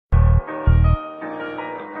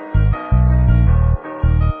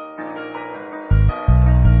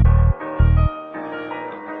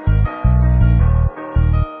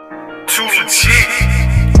Litunechi.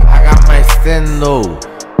 I got my stendo.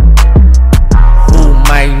 Who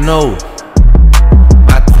might know?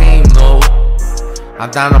 My team know. I'm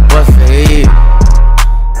down to bust a head.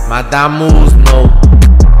 My damus know.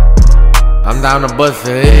 I'm down to bust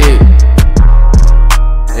a head.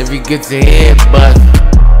 If you get your head bust,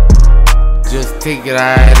 just take it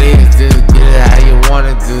how it is. Just get it how you want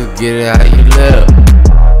it. Just get it how you live.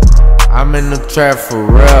 I'm in the trap for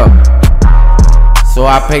real, so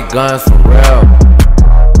I pay guns for real.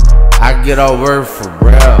 I get all work for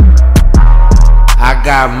real. I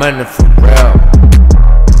got money for real.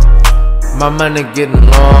 My money getting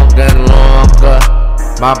longer and longer.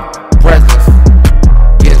 My presence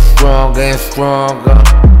getting stronger and stronger.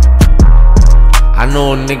 I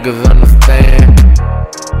know niggas understand.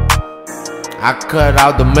 I cut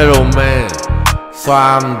out the middleman, so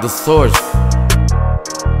I'm the source.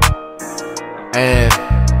 And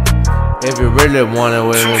if you really want it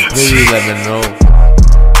with me, please let me know.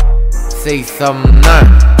 Say something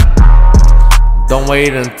now. Don't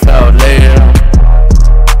wait until later.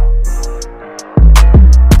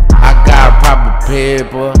 I got proper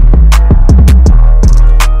paper,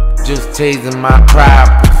 just chasing my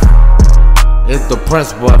profits. It's the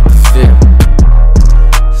principle of the shit.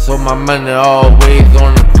 So my money always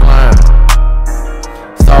on the climb.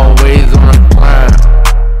 It's always on the climb.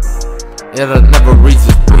 It'll never reach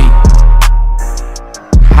its peak.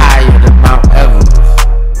 Higher than Mount Everest.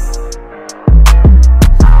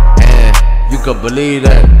 And you could believe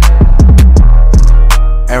that.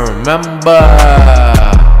 And remember,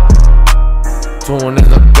 Tune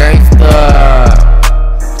is a gangster.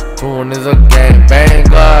 Tune is a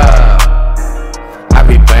gangbanger. I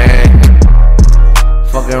be banging.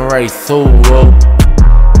 Fucking right solo.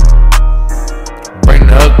 Bring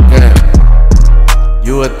the hook in.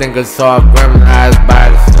 You would think I saw a gremlin eyes by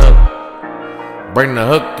the hook. Bring the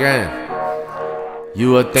hook in.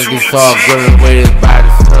 You would think you saw a gremlin ways by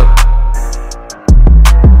the hook.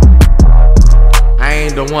 I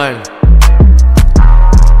ain't the one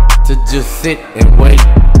to just sit and wait.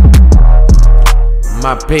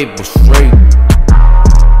 My paper straight.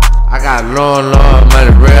 I got long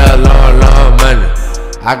money, real long money.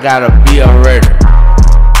 I gotta be already.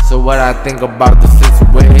 So what I think about the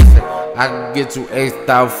situation, I can get you aced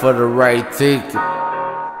out for the right ticket.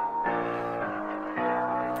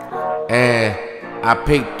 And I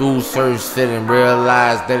picked through certain shit and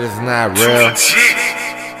realized that it's not real.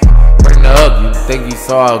 Bring the hook, you think you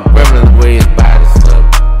saw a gremlin the way it's by the stuff.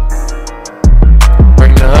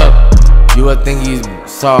 Bring the hook, you would think you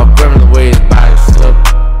saw a gremlin the way it's by the stuff.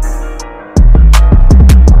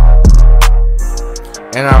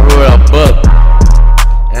 And I wrote a book,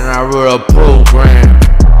 and I wrote a program.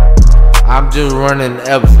 I'm just running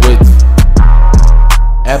eps with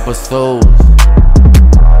episodes.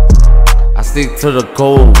 I stick to the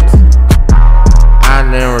codes.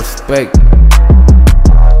 Honor and respect,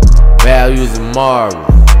 values and morals.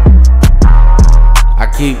 I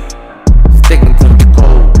keep sticking to the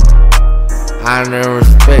code. Honor and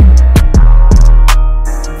respect,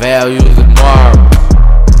 values and morals.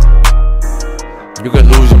 You could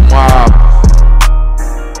lose your marbles.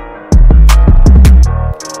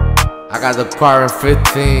 I got the carbon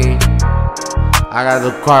 15. I got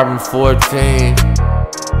the carbon 14.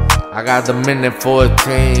 I got the minute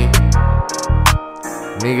 14.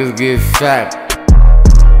 Niggas get shot.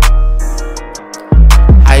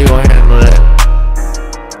 How you gonna handle that?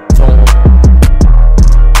 Tune.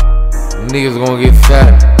 Niggas gonna get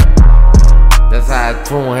shot. That's how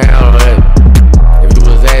Tune handle that. If you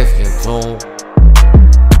was asking, Tune.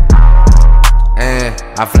 And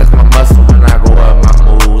I flex my muscle when I go up my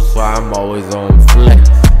moves, so I'm always on flex.